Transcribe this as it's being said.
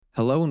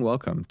Hello and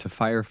welcome to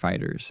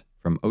Firefighters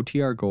from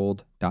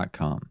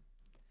OTRGold.com.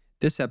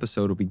 This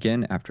episode will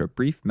begin after a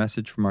brief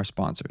message from our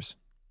sponsors.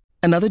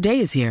 Another day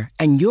is here,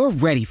 and you're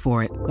ready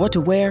for it. What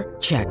to wear?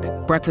 Check.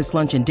 Breakfast,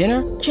 lunch, and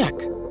dinner? Check.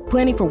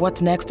 Planning for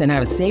what's next and how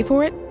to save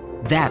for it?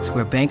 That's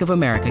where Bank of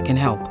America can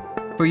help.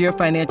 For your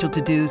financial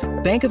to-dos,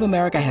 Bank of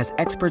America has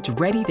experts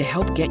ready to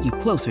help get you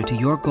closer to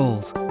your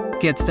goals.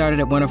 Get started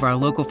at one of our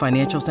local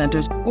financial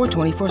centers or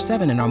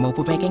 24/7 in our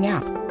mobile banking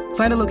app.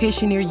 Find a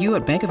location near you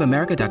at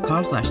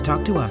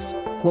bankofamerica.com/talktous.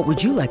 What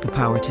would you like the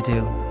power to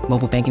do?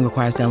 Mobile banking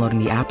requires downloading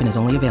the app and is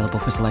only available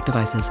for select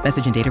devices.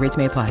 Message and data rates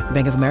may apply.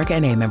 Bank of America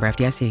N.A., member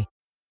FDIC.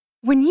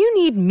 When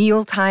you need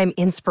mealtime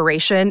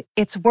inspiration,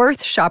 it's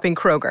worth shopping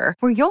Kroger,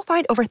 where you'll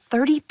find over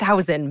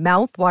 30,000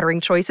 mouth-watering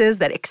choices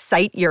that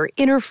excite your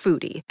inner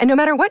foodie. And no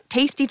matter what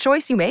tasty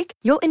choice you make,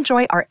 you'll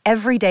enjoy our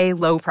everyday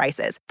low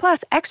prices,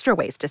 plus extra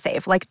ways to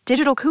save, like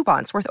digital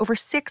coupons worth over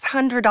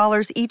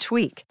 $600 each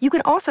week. You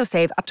can also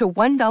save up to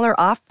 $1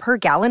 off per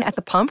gallon at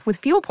the pump with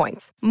fuel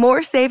points.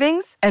 More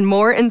savings and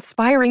more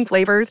inspiring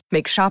flavors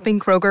make shopping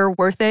Kroger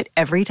worth it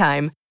every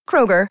time.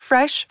 Kroger,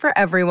 fresh for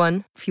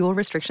everyone. Fuel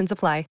restrictions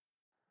apply.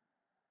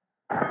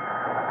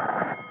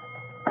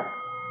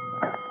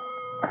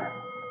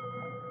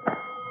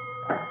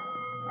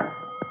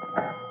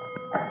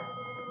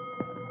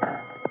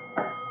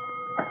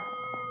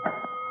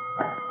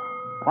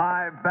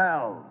 Five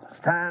bells.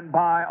 Stand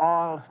by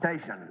all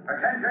stations.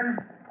 Attention,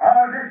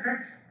 all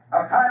districts.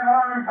 A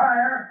five-alarm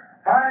fire.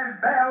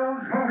 5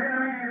 bells. Move in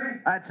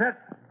immediately. That's it.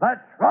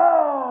 Let's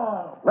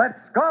roll. Let's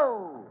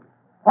go.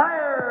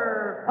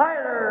 Firefighters.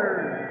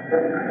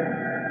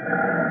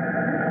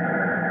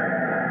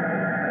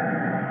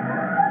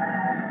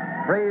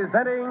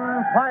 Presenting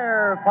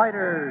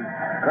Firefighters,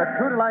 the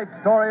true-to-life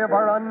story of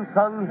our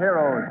unsung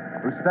heroes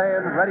who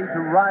stand ready to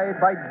ride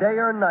by day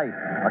or night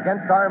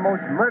against our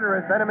most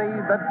murderous enemy,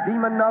 the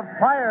demon of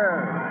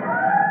fire.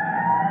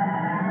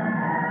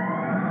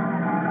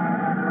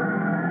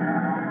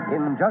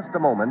 In just a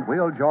moment,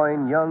 we'll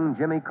join young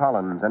Jimmy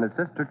Collins and his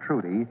sister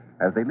Trudy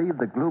as they leave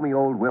the gloomy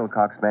old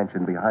Wilcox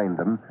mansion behind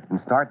them and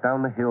start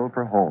down the hill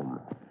for home.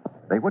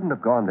 They wouldn't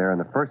have gone there in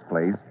the first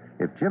place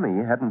if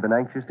Jimmy hadn't been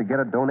anxious to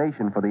get a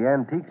donation for the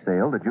antique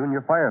sale the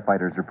junior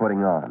firefighters are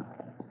putting on.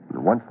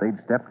 And once they'd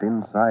stepped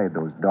inside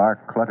those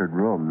dark, cluttered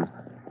rooms,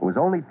 it was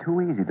only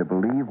too easy to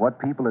believe what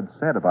people had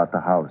said about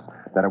the house,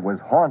 that it was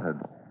haunted.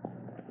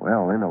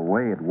 Well, in a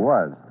way it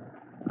was.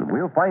 And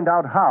we'll find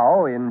out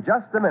how in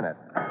just a minute.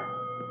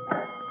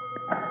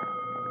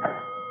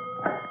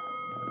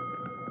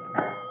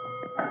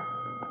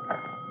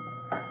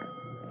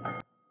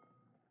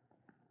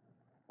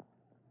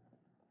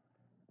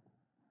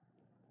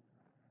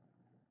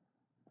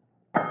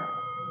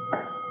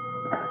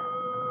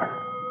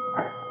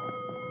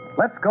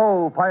 Let's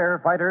go,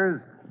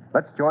 firefighters.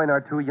 Let's join our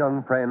two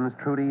young friends,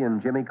 Trudy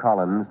and Jimmy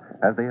Collins,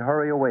 as they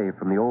hurry away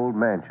from the old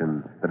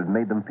mansion that had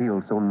made them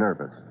feel so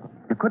nervous.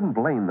 You couldn't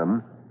blame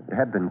them. It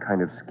had been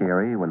kind of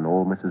scary when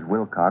old Mrs.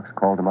 Wilcox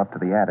called them up to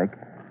the attic.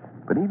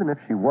 But even if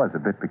she was a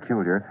bit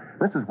peculiar,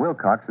 Mrs.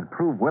 Wilcox had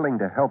proved willing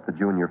to help the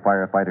junior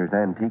firefighters'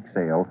 antique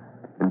sale,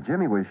 and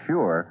Jimmy was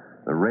sure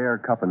the rare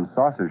cup and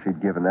saucer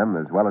she'd given them,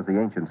 as well as the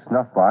ancient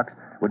snuff box,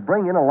 would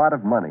bring in a lot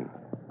of money.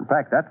 In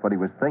fact, that's what he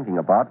was thinking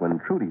about when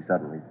Trudy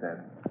suddenly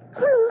said,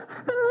 Jimmy,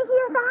 didn't you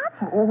hear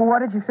that? What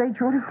did you say,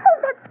 Trudy?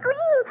 Oh, that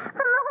scream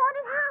from the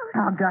haunted house.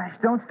 Oh, gosh,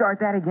 don't start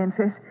that again,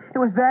 sis. It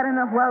was bad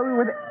enough while we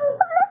were there.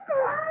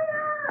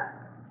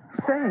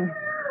 Listen. Say,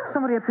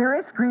 somebody up there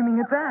is screaming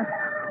at that.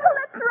 Oh,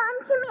 let's run,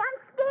 Jimmy. I'm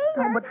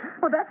scared.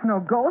 But that's no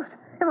ghost.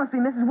 It must be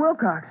Mrs.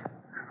 Wilcox.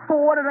 Oh,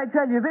 what did I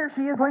tell you? There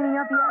she is leaning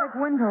out the attic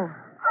window.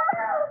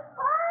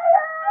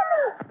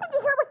 Did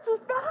you hear what she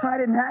said? I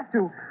didn't have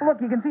to.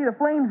 Look, you can see the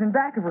flames in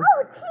back of her.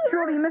 Oh, dear.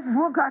 Trudy, Mrs.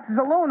 Wilcox is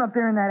alone up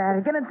there in that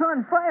attic, and it's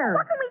on fire.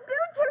 What can we do,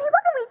 Jimmy?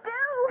 What can we do?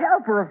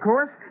 Help her, of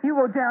course. You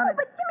go down Oh,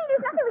 but Jimmy,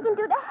 there's nothing we can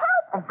do to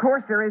help. Of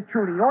course there is,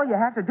 Trudy. All you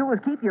have to do is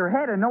keep your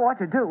head and know what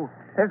to do.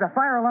 There's a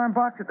fire alarm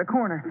box at the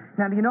corner.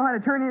 Now, do you know how to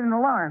turn in an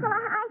alarm? Well,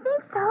 I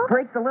think so.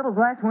 Break the little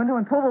glass window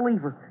and pull the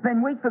lever.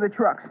 Then wait for the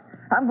trucks.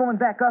 I'm going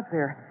back up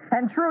there.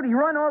 And Trudy,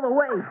 run all the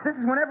way. This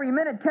is when every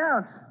minute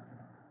counts.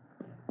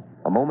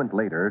 A moment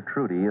later,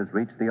 Trudy has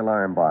reached the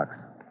alarm box.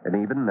 And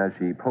even as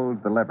she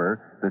pulls the lever,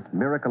 this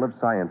miracle of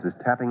science is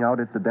tapping out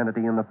its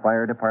identity in the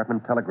Fire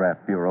Department Telegraph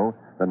Bureau,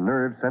 the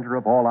nerve center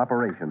of all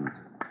operations.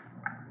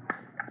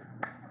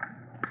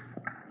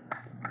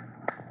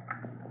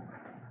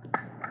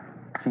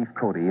 Chief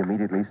Cody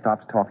immediately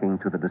stops talking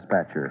to the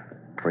dispatcher,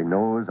 for he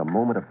knows a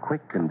moment of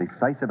quick and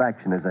decisive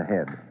action is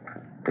ahead.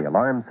 The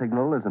alarm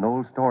signal is an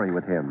old story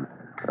with him,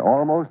 but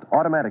almost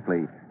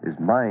automatically, his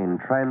mind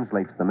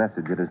translates the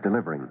message it is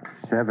delivering.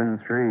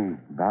 7-3,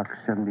 box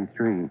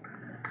 73,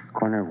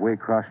 corner of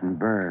Waycross and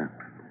Burr.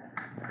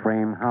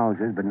 Frame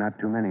houses, but not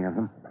too many of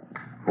them.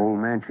 Old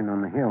mansion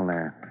on the hill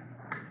there.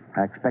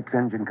 I expect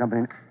engine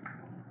company...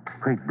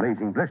 Great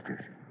blazing blisters.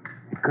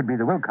 It could be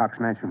the Wilcox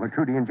mansion where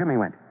Trudy and Jimmy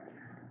went.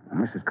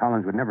 Mrs.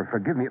 Collins would never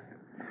forgive me.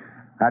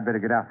 I'd better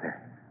get out there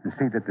and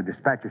see that the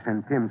dispatcher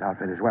sends Tim's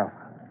outfit as well.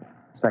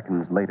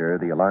 Seconds later,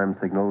 the alarm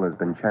signal has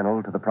been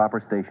channeled to the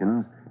proper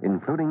stations,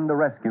 including the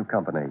rescue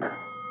company.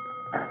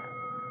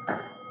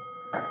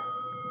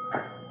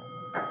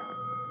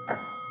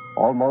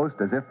 Almost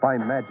as if by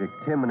magic,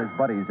 Tim and his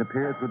buddies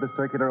appear through the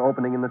circular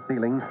opening in the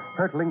ceiling,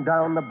 hurtling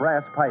down the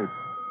brass pipe.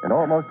 And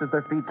almost as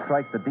their feet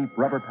strike the deep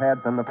rubber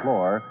pads on the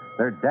floor,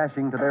 they're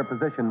dashing to their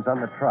positions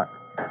on the truck.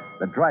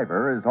 The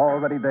driver is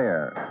already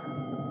there.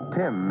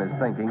 Tim is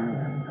thinking,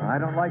 I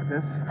don't like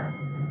this.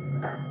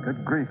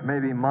 Good grief,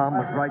 maybe Mom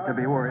was right to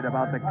be worried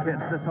about the kids.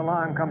 This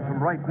alarm comes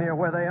from right near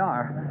where they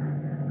are.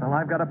 Well,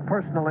 I've got a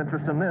personal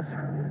interest in this.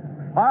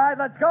 All right,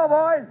 let's go,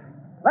 boys.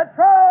 Let's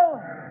roll!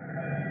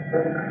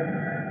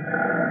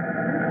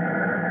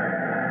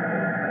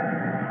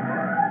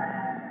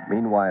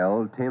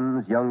 Meanwhile,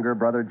 Tim's younger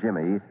brother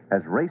Jimmy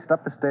has raced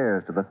up the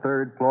stairs to the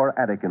third-floor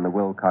attic in the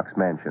Wilcox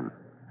mansion.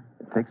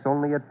 It takes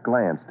only a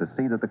glance to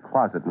see that the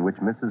closet in which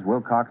Mrs.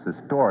 Wilcox has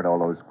stored all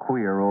those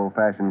queer,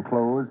 old-fashioned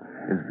clothes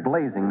is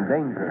blazing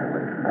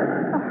dangerously.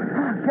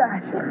 Oh,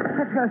 gosh.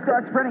 That's going to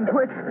start spreading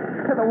quick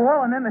to the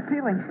wall and then the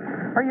ceiling.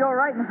 Are you all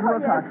right, Mrs.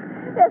 Wilcox?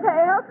 Yes,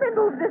 help me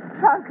move this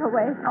trunk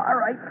away. All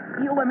right.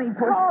 You let me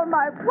push. All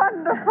my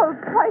wonderful,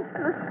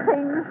 priceless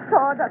things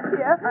stored up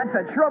here. That's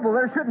the trouble.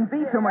 There shouldn't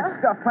be so much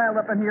stuff piled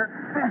up in here.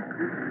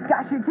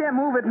 Gosh, you can't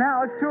move it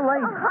now. It's too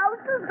late. The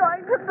house is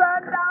going to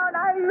burn down.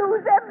 I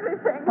lose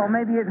everything. Well,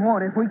 maybe it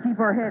won't if we keep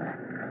our heads.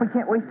 We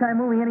can't waste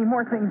time moving any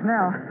more things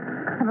now.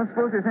 I don't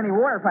suppose there's any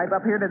water pipe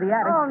up here to the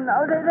attic. Oh,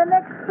 no. There's the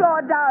next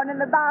floor down in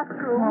the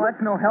bathroom. Well, that's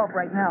no help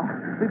right now.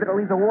 We better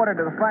leave the water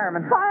to the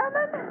firemen.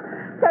 Firemen?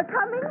 They're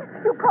coming?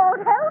 You called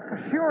help?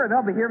 Sure,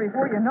 they'll be here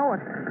before you know it.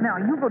 Now,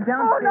 you go Oh,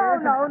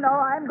 downstairs. no.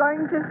 I'm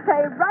going to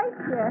stay right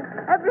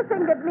here.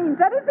 Everything that means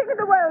anything in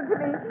the world to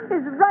me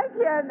is right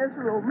here in this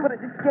room. But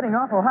it's getting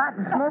awful hot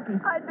and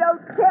smoky. I don't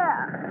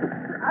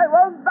care. I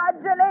won't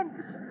budge an inch.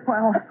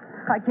 Well,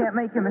 I can't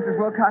make you, Mrs.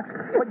 Wilcox.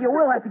 But you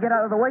will have to get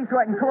out of the way so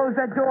I can close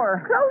that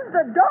door. Close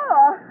the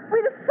door?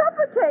 We'd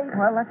suffocate.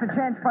 Well, that's a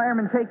chance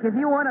firemen take. If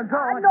you want to go...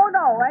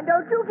 No. And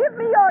don't you give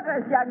me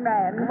orders, young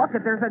man. Look,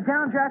 there's a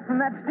downdraft from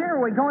that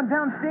stairway going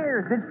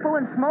downstairs. It's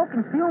pulling smoke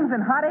and fumes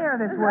and hot air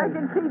this way. I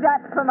can see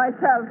that for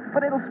myself.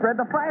 But it'll spread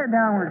the fire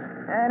downwards.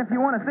 And if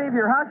you want to save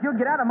your house, you'll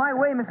get out of my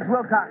way, Mrs.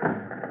 Wilcox.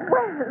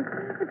 Well,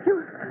 if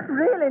you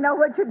really know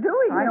what you're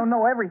doing... I don't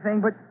know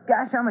everything, but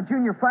gosh, I'm a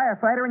junior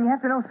firefighter, and you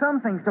have to know some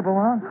things to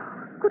belong.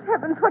 Good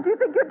heavens, what do you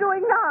think you're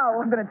doing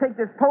now? I'm going to take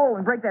this pole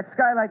and break that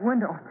skylight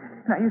window.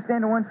 Now, you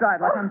stand to one side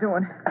like I'm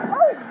doing.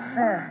 Oh!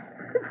 There.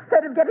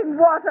 Instead of getting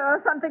water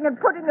or something and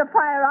putting the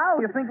fire out.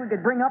 You think we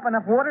could bring up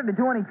enough water to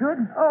do any good?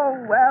 Oh,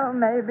 well,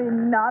 maybe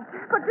not.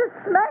 But to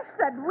smash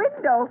that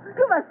window,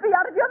 you must be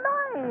out of your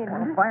mind.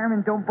 Well,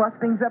 firemen don't bust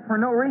things up for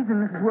no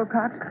reason, Mrs.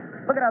 Wilcox.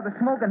 Look at how the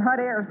smoke and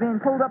hot air is being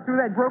pulled up through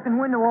that broken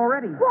window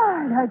already.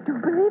 Why, I do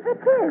believe it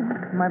is.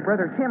 My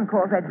brother Tim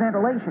calls that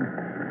ventilation.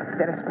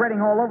 Instead of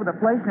spreading all over the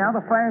place, now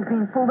the fire's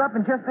being pulled up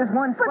in just this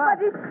one spot.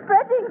 But it's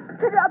spreading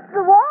up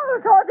the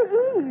walls or the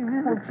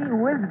eaves. Well, gee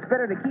whiz, it's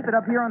better to keep it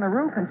up here on the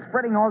roof than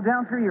spreading all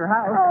down through your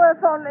house. Oh,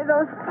 if only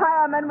those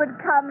firemen would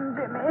come,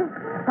 Jimmy.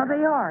 Oh,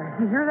 they are.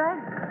 You hear that?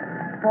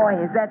 Boy,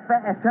 is that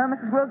fast, huh,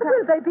 Mrs. Wilcox?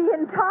 Will they be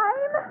in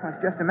time? Well, it's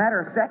just a matter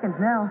of seconds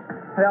now.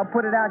 They'll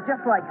put it out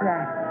just like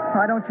that.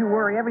 Why, don't you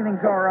worry.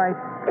 Everything's all right.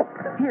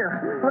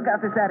 Here, look out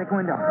this attic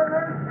window.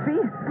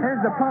 See?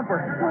 There's the pumper.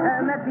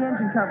 And that's the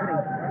engine company.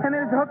 And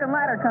there's the hook and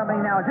ladder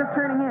company now, just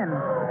turning in.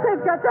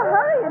 They've got to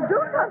hurry and do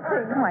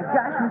something. Oh, my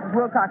gosh, Mrs.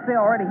 Wilcox, they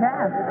already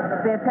have.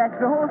 They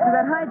attached the hose to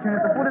that hydrant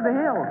at the foot of the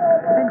hill.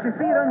 Didn't you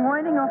see it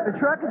unwinding off the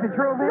truck as it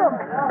drove in? Look,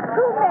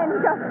 two men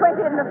just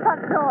went in the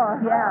front door.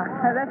 Yeah,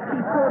 that's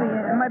Chief Cody,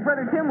 and my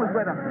brother Tim was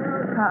with him.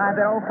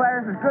 That old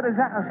fire's as good as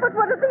ours. But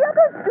what are the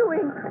others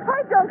doing?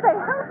 Why don't they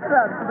help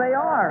them? They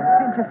are.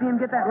 Didn't you see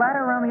him get that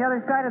ladder around the other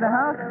side of the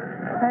house?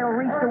 They'll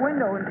reach the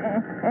window,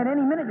 and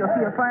any minute you'll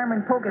see a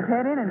fireman poke his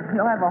head in, and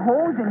he'll have a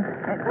hose, and...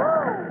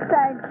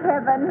 Thank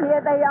heaven,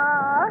 here they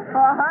are.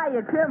 Oh,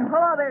 hiya, Tim.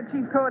 Hello there,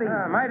 Chief Cody.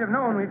 Might have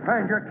known we'd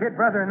find your kid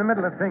brother in the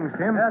middle of things,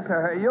 Tim. Yes,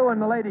 sir. You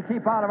and the lady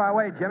keep out of our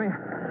way, Jimmy.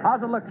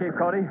 How's it look, Chief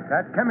Cody?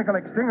 That chemical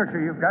extinguisher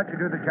you've got to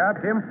do the job,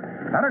 Tim.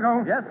 Let her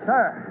go. Yes,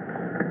 sir.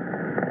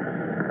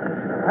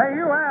 Hey,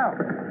 you, Al.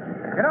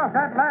 Get off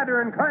that ladder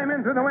and climb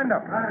in through the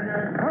window.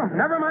 Oh,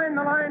 never mind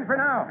the line for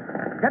now.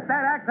 Get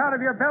that axe out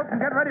of your belt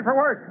and get ready for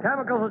work.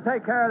 Chemicals will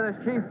take care of this,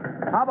 Chief.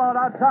 How about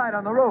outside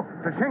on the roof?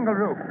 It's a shingle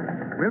roof.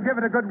 We'll give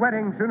it a good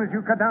wetting as soon as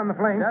you cut down the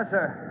flames. Yes,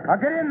 sir. Now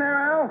get in there,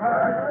 Al.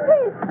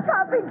 He's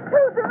chopping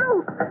through the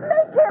roof.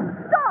 Make him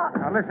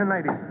stop. Now listen,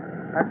 ladies.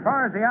 As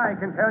far as the eye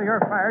can tell, your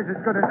fire's as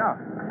good as out.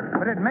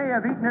 But it may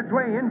have eaten its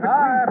way in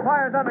between.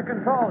 Fire's under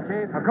control,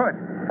 Chief. Oh, good.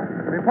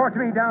 Report to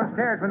me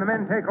downstairs when the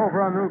men take over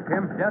on the roof,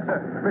 Tim. Yes, sir.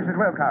 Mrs.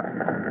 Wilcox,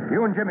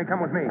 you and Jimmy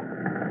come with me.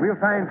 We'll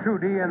find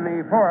Trudy, and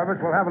the four of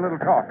us will have a little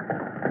talk.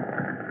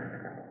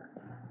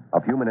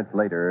 A few minutes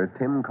later,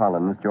 Tim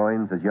Collins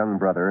joins his young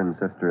brother and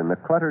sister in the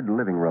cluttered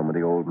living room of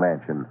the old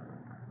mansion.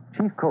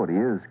 Chief Cody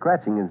is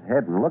scratching his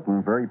head and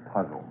looking very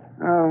puzzled.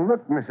 Oh,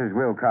 look, Mrs.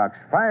 Wilcox,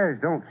 fires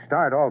don't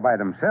start all by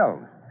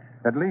themselves.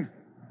 At least,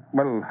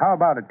 Well, how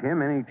about it,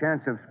 Tim? Any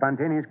chance of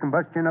spontaneous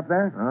combustion up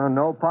there?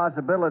 No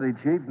possibility,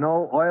 Chief.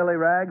 No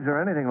oily rags or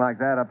anything like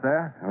that up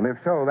there. Well, if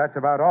so, that's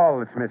about all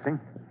that's missing.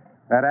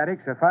 That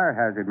attic's a fire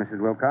hazard,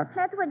 Mrs. Wilcox.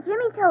 That's what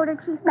Jimmy told her,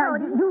 Chief Now,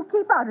 Cody. you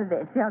keep out of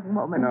this, young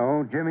woman.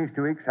 No, Jimmy's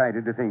too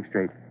excited to think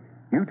straight.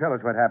 You tell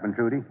us what happened,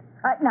 Trudy.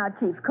 Now,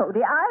 Chief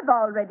Cody, I've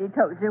already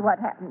told you what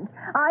happened.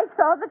 I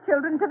saw the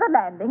children to the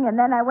landing, and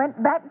then I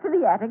went back to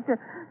the attic to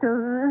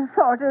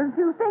sort a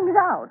few things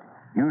out.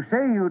 You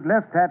say you'd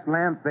left that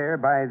lamp there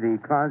by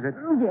the closet?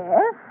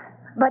 Yes,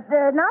 but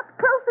not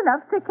close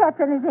enough to catch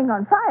anything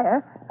on fire.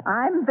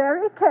 I'm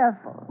very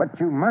careful. But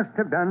you must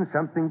have done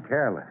something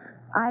careless.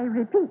 I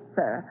repeat,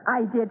 sir,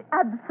 I did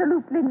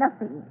absolutely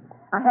nothing.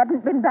 I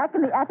hadn't been back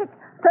in the attic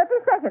 30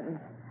 seconds.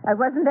 I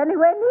wasn't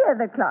anywhere near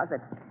the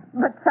closet.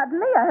 But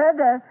suddenly I heard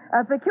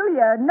a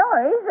peculiar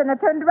noise, and I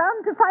turned around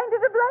to find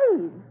it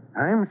ablaze.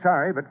 I'm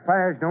sorry, but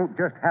fires don't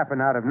just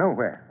happen out of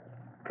nowhere.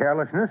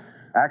 Carelessness,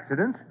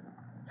 accidents,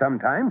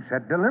 sometimes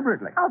set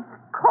deliberately. Of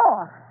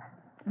course.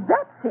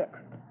 That's it.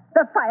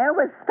 The fire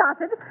was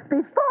started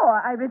before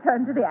I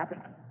returned to the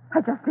attic. I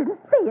just didn't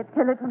see it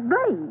till it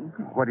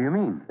blazed. What do you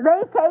mean?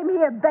 They came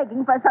here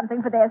begging for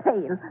something for their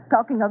sale.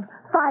 Talking of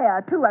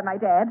fire, too, I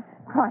might add.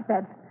 Why,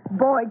 that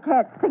boy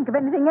can't think of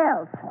anything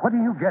else. What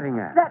are you getting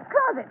at? That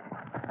closet.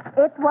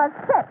 It was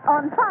set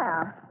on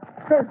fire.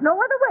 There's no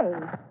other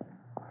way.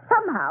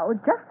 Somehow,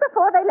 just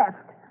before they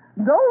left,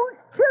 those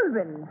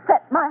children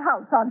set my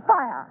house on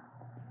fire.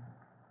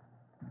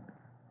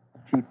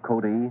 Chief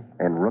Cody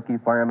and rookie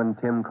fireman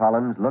Tim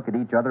Collins look at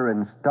each other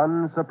in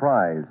stunned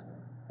surprise.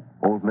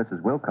 Old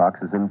Mrs. Wilcox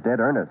is in dead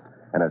earnest,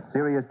 and a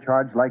serious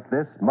charge like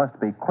this must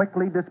be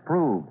quickly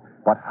disproved.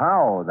 But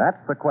how? That's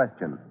the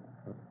question.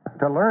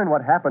 To learn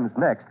what happens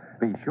next,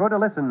 be sure to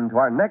listen to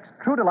our next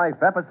True to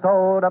Life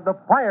episode of The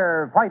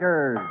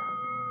Firefighters.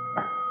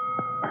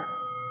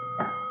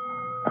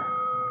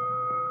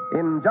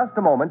 In just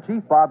a moment,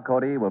 Chief Bob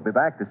Cody will be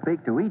back to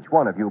speak to each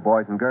one of you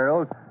boys and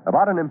girls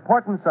about an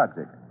important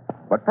subject.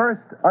 But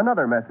first,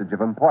 another message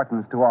of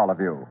importance to all of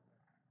you.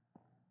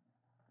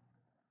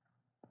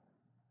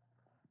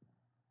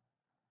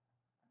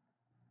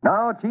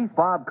 Now, Chief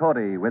Bob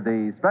Cody with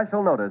the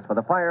special notice for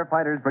the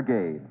Firefighters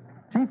Brigade.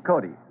 Chief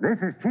Cody. This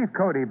is Chief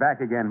Cody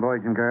back again,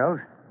 boys and girls.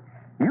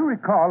 You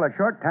recall a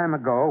short time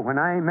ago when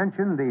I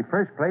mentioned the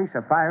first place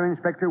a fire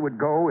inspector would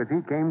go if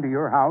he came to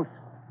your house?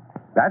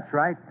 That's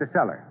right, the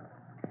cellar.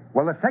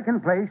 Well, the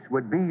second place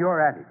would be your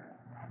attic.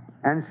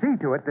 And see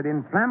to it that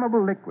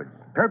inflammable liquids,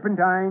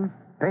 turpentine,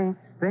 paints,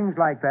 things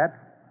like that,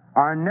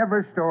 are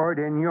never stored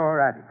in your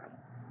attic.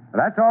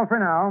 That's all for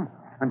now.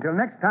 Until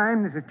next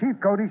time, this is Chief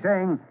Cody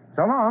saying,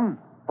 so long.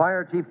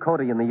 Fire Chief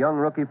Cody and the young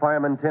rookie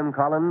fireman Tim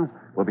Collins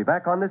will be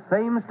back on this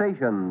same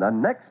station the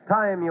next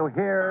time you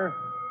hear...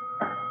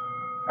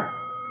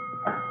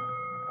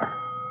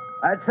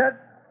 That's it.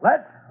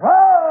 Let's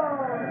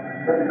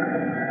roll!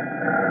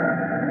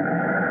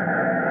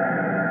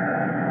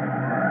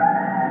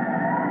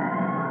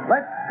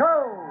 Let's go!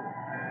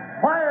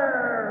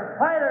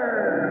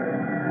 Firefighters!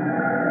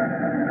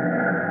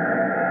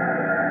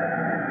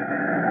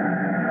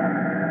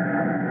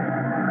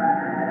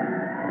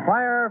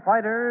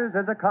 Firefighters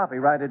is a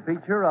copyrighted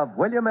feature of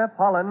William F.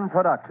 Holland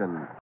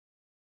Productions.